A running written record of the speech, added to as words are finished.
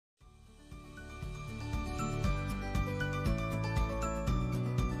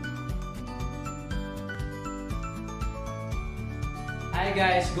Hi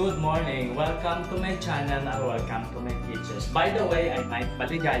guys, good morning. Welcome to my channel or welcome to my kitchens. By the way, I'm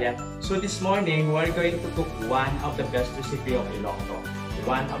Baligaya. So this morning, we're going to cook one of the best recipe of Ilonggo.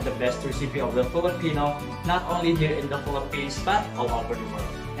 One of the best recipe of the Filipino, not only here in the Philippines, but all over the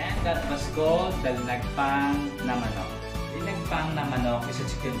world. And that was called the Linagpang na manok. Linagpang na manok is a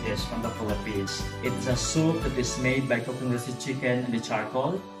chicken dish from the Philippines. It's a soup that is made by cooking the chicken in the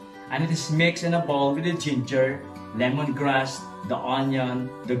charcoal. And it is mixed in a bowl with the ginger, lemongrass, the onion,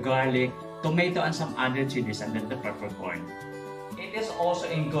 the garlic, tomato, and some other chilies, and then the peppercorn. It is also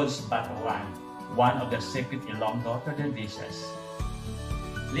includes batuan, one of the secret Ilonggo to the dishes.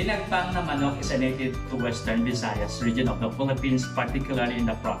 Linagpang na manok is a native to Western Visayas region of the Philippines, particularly in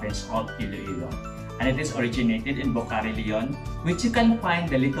the province of Iloilo. And it is originated in Bocari, Leon, which you can find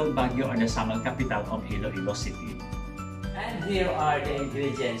the Little Baguio or the Samal capital of Iloilo City. And here are the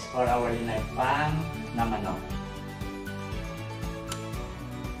ingredients for our linagpang na manok.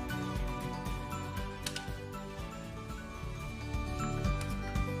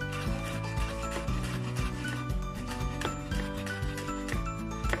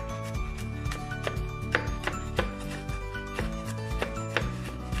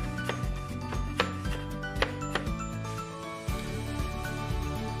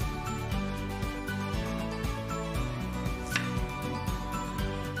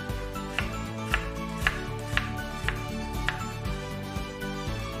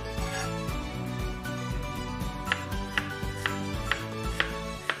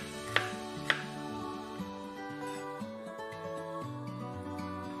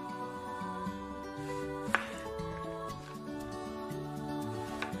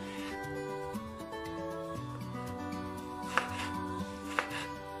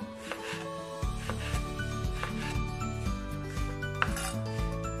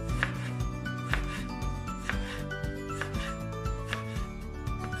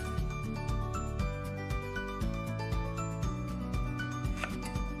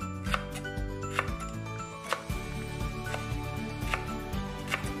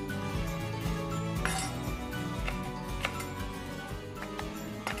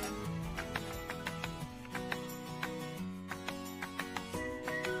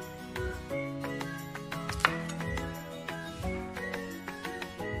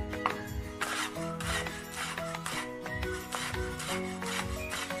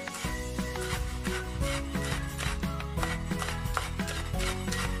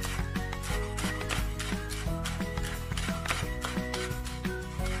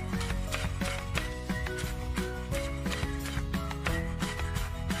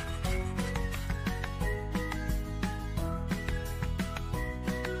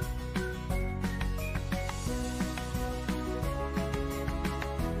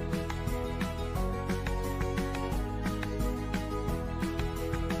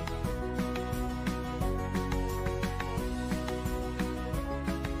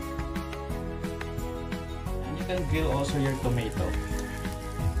 You can grill also your tomato.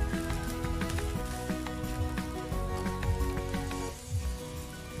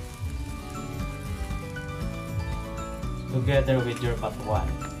 Together with your batuan.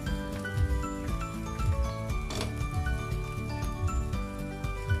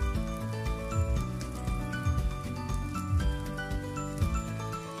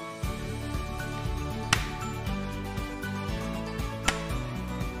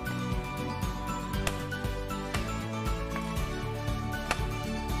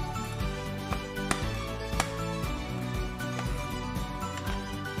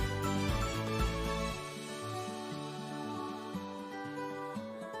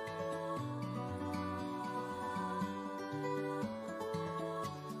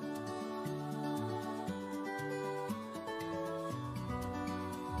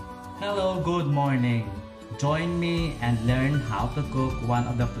 Hello, good morning. Join me and learn how to cook one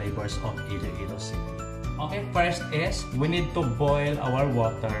of the flavors of Iloilo City. Okay, first is we need to boil our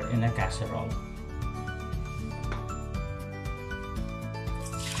water in a casserole.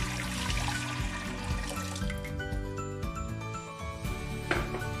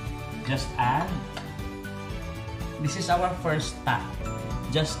 Just add, this is our first step.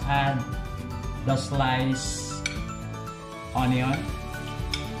 Just add the sliced onion,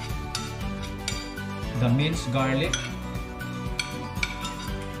 the minced garlic,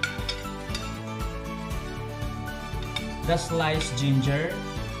 the sliced ginger,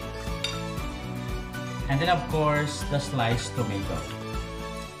 and then of course the sliced tomato.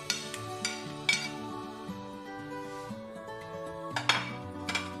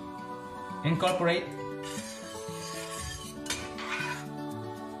 Incorporate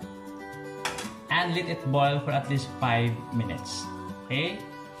and let it boil for at least 5 minutes. Okay,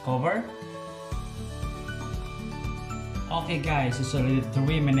 cover. Okay guys, it's already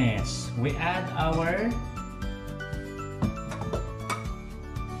 3 minutes. We add our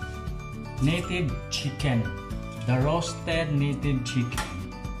native chicken, the roasted native chicken.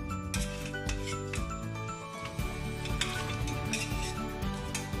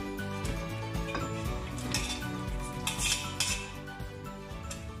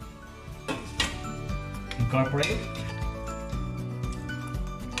 Incorporate.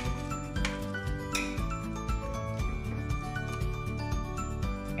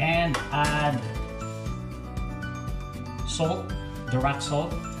 And add salt, the rock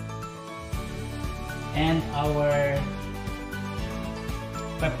salt, and our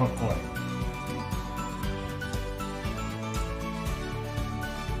peppercorn.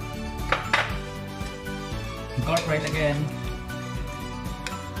 Incorporate again.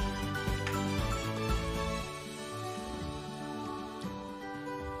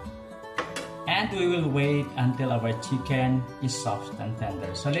 And we will wait until our chicken is soft and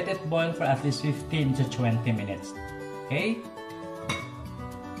tender. So let it boil for at least 15 to 20 minutes. Okay?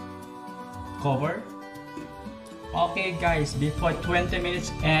 Cover. Okay guys, before 20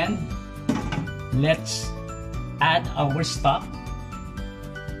 minutes end, let's add our stock.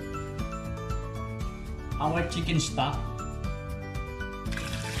 Our chicken stock.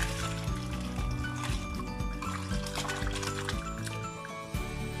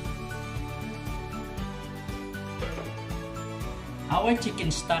 Our chicken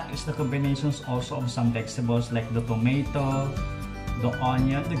stock is the combinations also of some vegetables like the tomato, the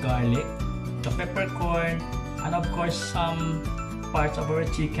onion, the garlic, the peppercorn, and of course some parts of our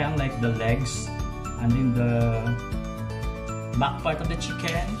chicken like the legs and in the back part of the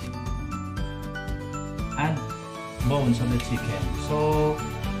chicken and bones of the chicken. So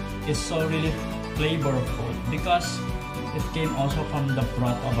it's so really flavorful because it came also from the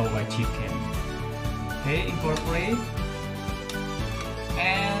broth of our chicken. Okay, incorporate.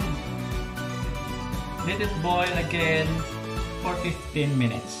 And let it boil again for 15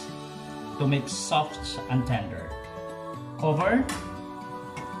 minutes to make soft and tender. Cover.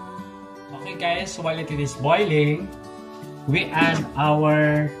 Okay guys, while it is boiling, we add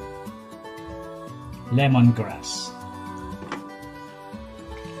our lemongrass.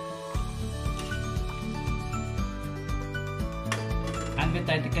 And we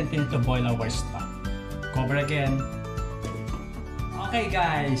try to continue to boil our stock. Cover again. Okay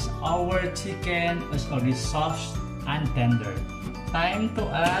guys, our chicken is already soft and tender. Time to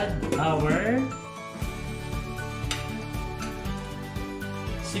add our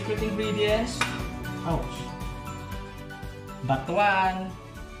secret ingredients. Ouch. Batuan.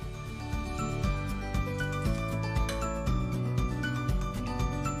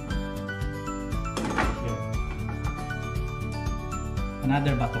 Here.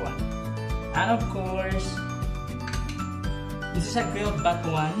 Another batuan. And of course, this is a grilled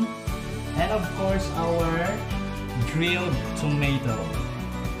batuan, and of course our grilled tomato.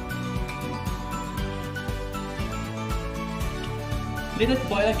 Let it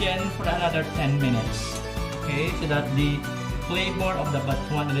boil again for another 10 minutes, okay, so that the flavor of the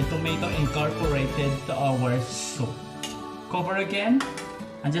batuan and the tomato incorporated to our soup. Cover again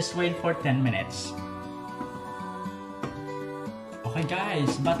and just wait for 10 minutes. Okay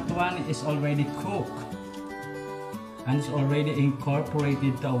guys, batuan is already cooked and it's already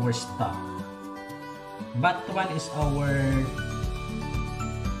incorporated to our stock. Batuan is our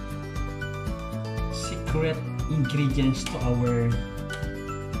secret ingredients to our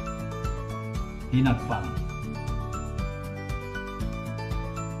linagpang.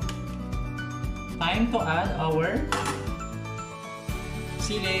 Time to add our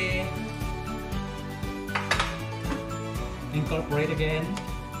sili. Incorporate again,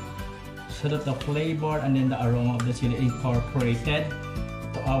 so that the flavor and then the aroma of the chili incorporated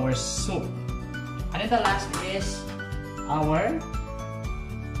to our soup. And then the last is our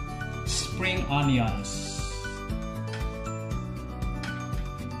spring onions.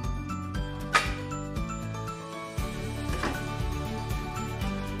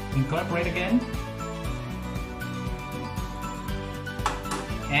 Incorporate again.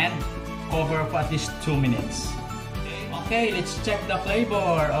 And cover for at least 2 minutes. Okay, let's check the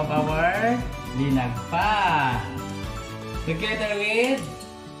flavor of our linagpang. Together with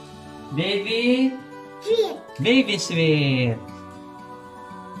baby sweet. Baby sweet.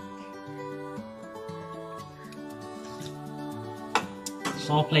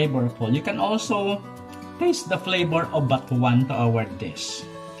 So flavorful. You can also taste the flavor of batuan to our dish.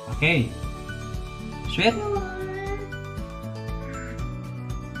 Okay. Sweet.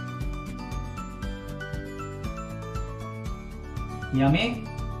 Yummy?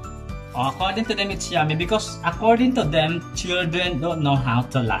 Oh, according to them, it's yummy because according to them, children don't know how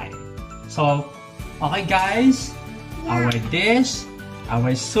to lie. So, okay guys, our dish,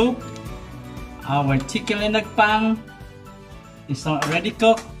 our soup, our chicken linagpang is already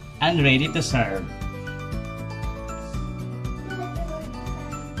cooked and ready to serve.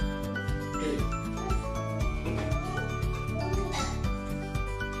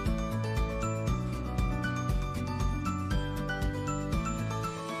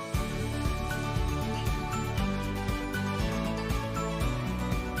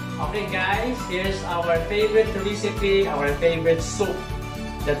 Okay guys, here's our favorite recipe, our favorite soup,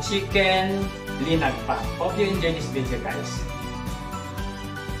 the chicken linagpang. Hope you enjoy this video guys.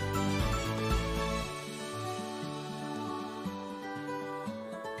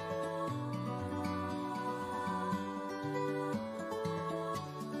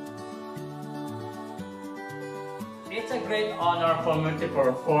 It's a great honor for me to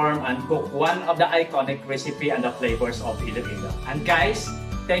perform and cook one of the iconic recipe and the flavors of Iloilo. And guys,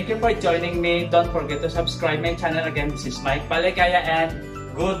 thank you for joining me. Don't forget to subscribe my channel again. This is Mike Baligaya and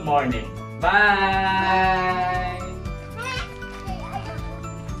good morning. Bye!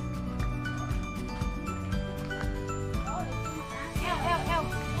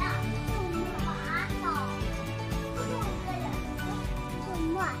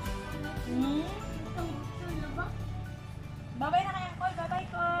 Bye-bye na kaya, Col. Bye-bye,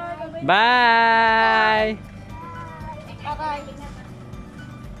 Col. Bye! Bye-bye.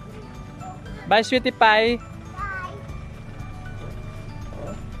 Bye, sweetie pie! You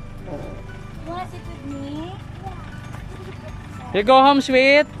wanna sit with me? You go home,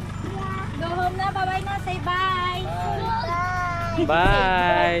 sweet! Go home na. Bye-bye na. Say bye. Bye.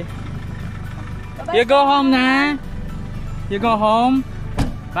 Bye! Bye-bye. You go home na! You go home!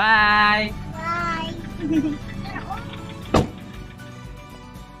 Bye! Bye.